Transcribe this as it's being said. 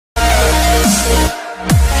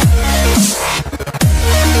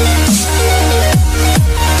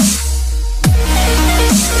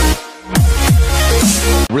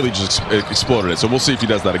Really just exploded it. So we'll see if he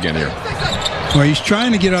does that again here. Well, he's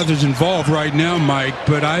trying to get others involved right now, Mike,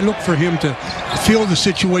 but I look for him to feel the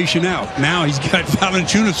situation out. Now he's got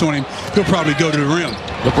Valanciunas on him. He'll probably go to the rim.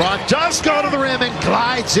 LeBron does go to the rim and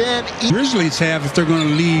glides in. Grizzlies have, if they're going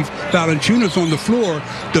to leave Valanciunas on the floor,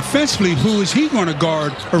 defensively, who is he going to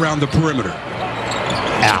guard around the perimeter?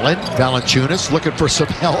 Allen, Valanciunas looking for some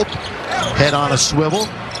help. Head on a swivel.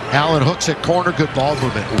 Allen hooks at corner. Good ball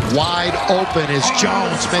movement. Wide open as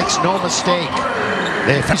Jones makes no mistake.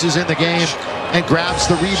 Memphis is in the game and grabs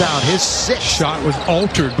the rebound. His sixth shot was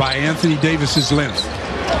altered by Anthony Davis's length.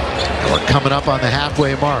 We're coming up on the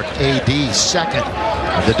halfway mark. AD, second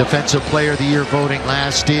of the Defensive Player of the Year voting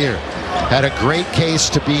last year. Had a great case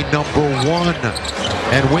to be #1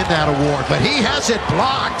 and win that award, but he has it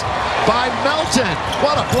blocked by Melton.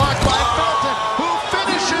 What a block by Melton, who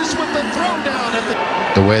finishes with the throwdown at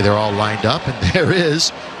the way they're all lined up, and there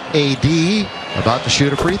is AD about to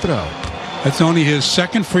shoot a free throw. That's only his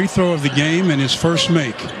second free throw of the game and his first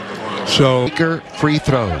make. So free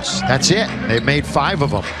throws. That's it. They've made 5 of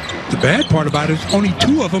them. The bad part about it is only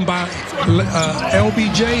 2 of them by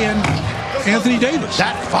LBJ and Anthony Davis.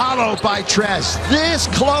 That followed by Trez. This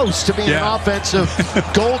close to being an offensive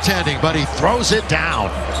goaltending, but he throws it down.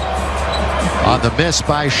 On the miss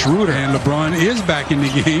by Schroeder. And LeBron is back in the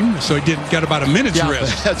game, so he got about a minute's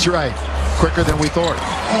rest. That's right. Quicker than we thought.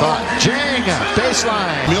 Jang,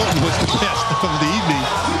 baseline. Milton was the best of the evening.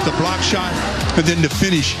 The block shot and then the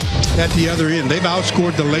finish at the other end. They've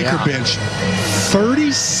outscored the Laker bench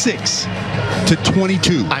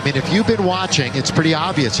 36-22. I mean, if you've been watching, it's pretty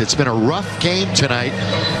obvious. It's been a rough game tonight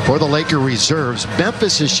for the Laker reserves.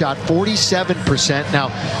 Memphis has shot 47%. Now,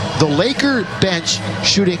 the Laker bench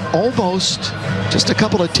shooting almost just a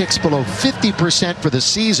couple of ticks below 50% for the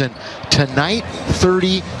season. Tonight,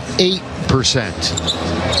 38%.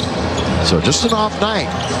 So just an off night.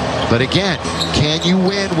 But again, can you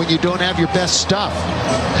win when you don't have your best stuff?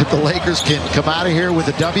 If the Lakers can come out of here with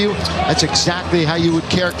a W, that's exactly how you would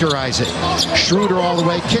characterize it. Schroeder all the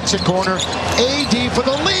way, kicks a corner. AD for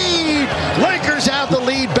the lead. Lakers have the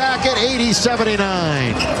lead back at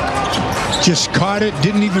 80-79. Just caught it,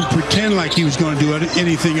 didn't even pretend like he was going to do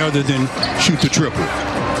anything other than shoot the triple.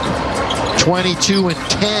 22 and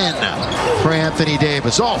 10 for Anthony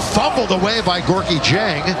Davis. Oh, fumbled away by Gorky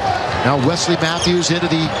Jang. Now Wesley Matthews into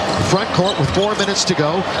the front court with 4 minutes to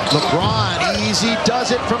go. LeBron easy does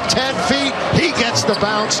it from 10 feet. He gets the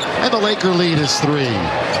bounce, and the Laker lead is 3.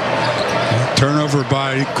 Turnover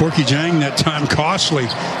by Gorky Jang, that time costly.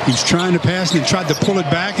 He's trying to pass and he tried to pull it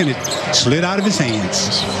back, and it slid out of his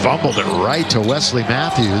hands. Fumbled it right to Wesley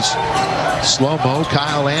Matthews. Slow-mo,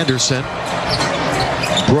 Kyle Anderson.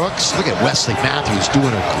 Brooks, look at Wesley Matthews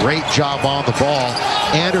doing a great job on the ball.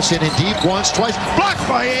 Anderson in deep once, twice, blocked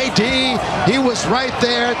by AD. He was right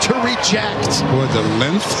there to reject. Boy, the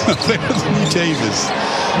length of Anthony Davis.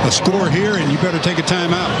 A score here, and you better take a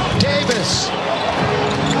timeout. Davis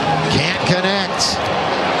can't connect.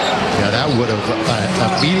 Yeah, that would have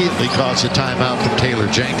immediately caused a timeout from Taylor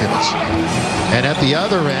Jenkins. And at the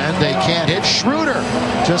other end, they can't hit. Schroeder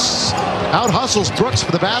just out-hustles Brooks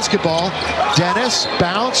for the basketball. Dennis,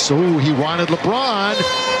 bounce. Ooh, he wanted LeBron,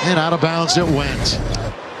 and out of bounds it went.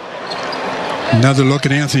 Another look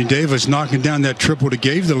at Anthony Davis knocking down that triple that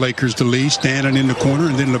gave the Lakers the lead, standing in the corner,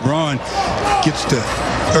 and then LeBron gets the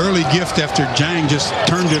early gift after Jang just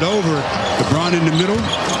turned it over. LeBron in the middle,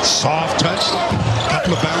 soft touch,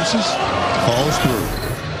 couple of bounces, falls through.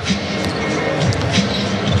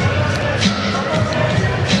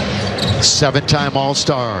 Seven-time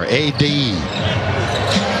All-Star, AD. See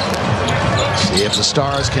if the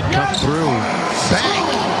Stars can come through. Bang!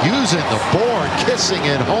 Using the board, kissing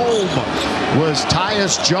it home was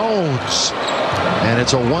Tyus Jones. And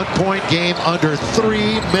it's a 1-point game under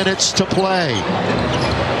 3 minutes to play.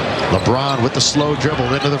 LeBron with the slow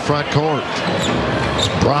dribble into the front court.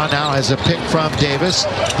 LeBron now has a pick from Davis.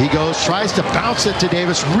 He goes, tries to bounce it to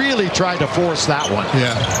Davis. Really tried to force that one.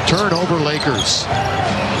 Yeah. Turnover Lakers.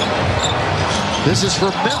 This is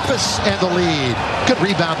for Memphis and the lead. Good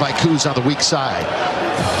rebound by Kuz on the weak side.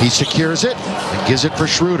 He secures it and gives it for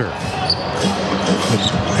Schroeder.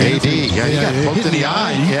 AD, he got poked in the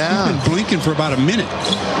eye. He's been blinking for about a minute.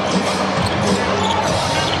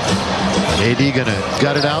 AD gonna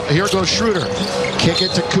gut it out. Here goes Schroeder. Kick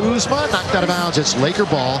it to Kuzma, knocked out of bounds. It's Laker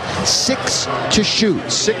ball. 6 to shoot,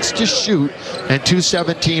 and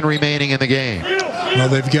 2:17 remaining in the game. Well,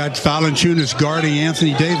 they've got Valanciunas guarding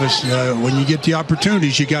Anthony Davis. When you get the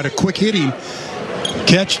opportunities, you got to quick hit him.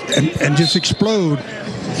 catch and just explode,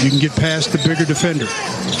 you can get past the bigger defender.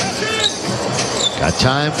 Got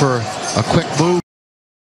time for a quick move.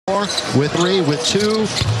 With 3, with 2,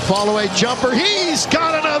 fall-away jumper. He's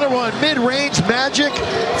got another one. Mid-range magic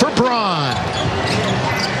for Braun.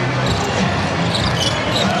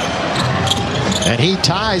 And he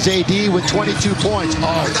ties AD with 22 points.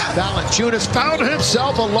 Oh, Valanciunas found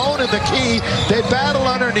himself alone in the key. They battle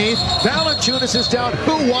underneath. Valanciunas is down.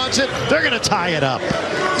 Who wants it? They're going to tie it up.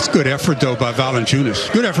 It's good effort, though, by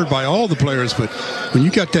Valanciunas. Good effort by all the players, but when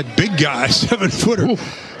you got that big guy, 7-footer,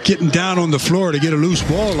 getting down on the floor to get a loose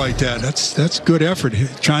ball like that, that's good effort.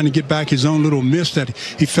 Trying to get back his own little miss that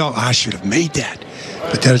he felt, I should have made that.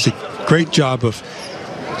 But that is a great job of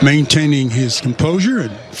maintaining his composure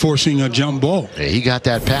and forcing a jump ball. Yeah, he got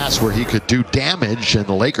that pass where he could do damage, and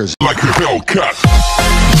the Lakers Like a Hellcat.